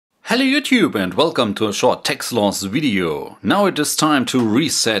Hello YouTube and welcome to a short Techsloth video. Now it is time to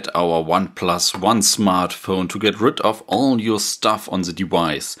reset our OnePlus One smartphone to get rid of all your stuff on the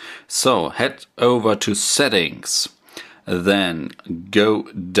device. So head over to settings, then go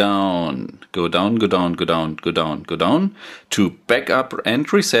down to backup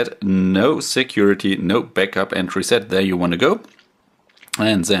and reset. No security, no backup and reset, there you want to go.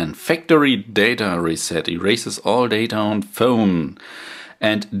 And then factory data reset erases all data on phone.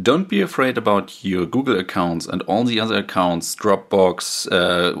 And don't be afraid about your Google accounts and all the other accounts, Dropbox,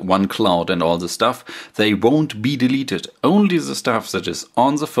 OneCloud and all the stuff. They won't be deleted. Only the stuff that is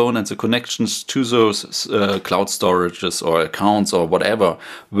on the phone and the connections to those cloud storages or accounts or whatever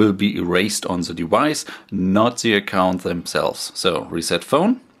will be erased on the device, not the account themselves. So reset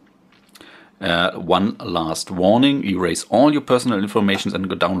phone. One last warning, erase all your personal information and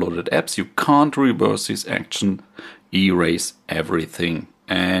downloaded apps. You can't reverse this action. Erase everything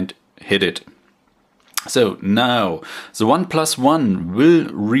and hit it. So now the OnePlus One will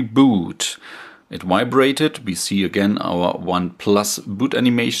reboot. It vibrated. We see again our OnePlus boot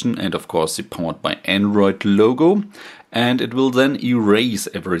animation and of course the powered by Android logo. And it will then erase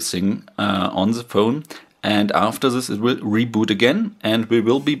everything on the phone. And after this it will reboot again and we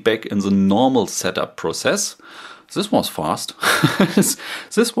will be back in the normal setup process. This was fast. This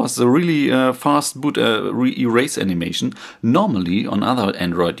was a really fast boot erase animation. Normally on other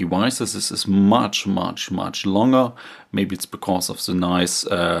Android devices this is much longer. Maybe it's because of the nice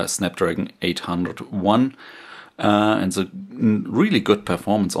Snapdragon 801 and the really good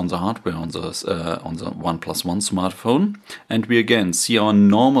performance on the hardware on the OnePlus One smartphone. And we again see our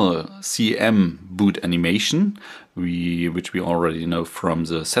normal CM boot animation, which we already know from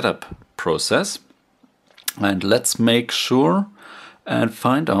the setup process. And let's make sure and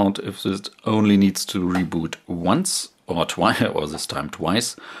find out if it only needs to reboot once or twice, or this time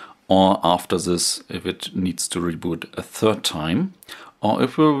twice, or after this if it needs to reboot a third time, or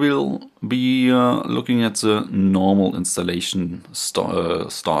if we will be looking at the normal installation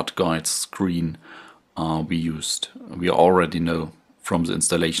start guide screen we already know from the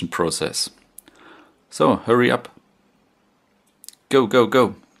installation process. So hurry up,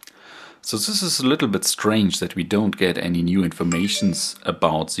 go. So this is a little bit strange that we don't get any new informations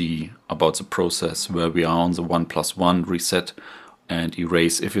about the process where we are on the OnePlus One reset and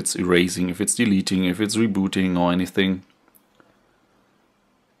erase, if it's erasing, if it's deleting, if it's rebooting or anything.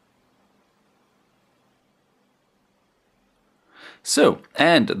 So,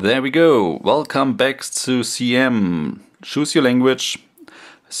 and there we go. Welcome back to CM. Choose your language.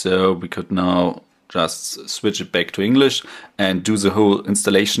 So we could now just switch it back to English and do the whole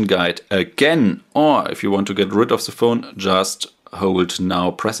installation guide again. Or if you want to get rid of the phone, just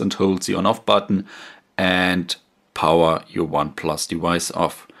press and hold the on-off button and power your OnePlus device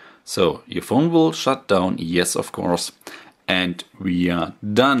off. So your phone will shut down, yes of course, and we are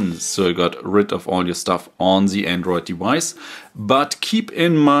done. So you got rid of all your stuff on the Android device. But keep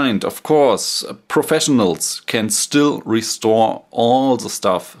in mind, of course, professionals can still restore all the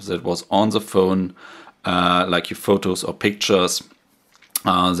stuff that was on the phone, like your photos or pictures.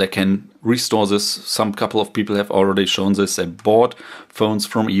 They can restore this. Some couple of people have already shown this. They bought phones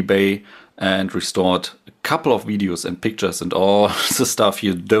from eBay and restored a couple of videos and pictures and all the stuff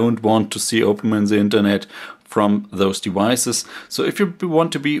you don't want to see open on the internet from those devices. So if you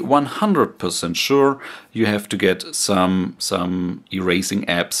want to be 100% sure, you have to get some erasing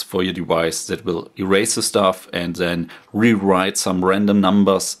apps for your device that will erase the stuff and then rewrite some random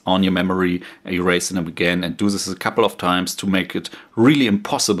numbers on your memory, erase them again, and do this a couple of times to make it really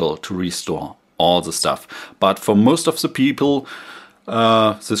impossible to restore all the stuff. But for most of the people,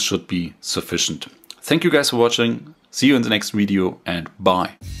 this should be sufficient. Thank you guys for watching. See you in the next video and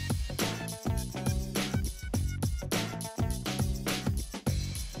bye.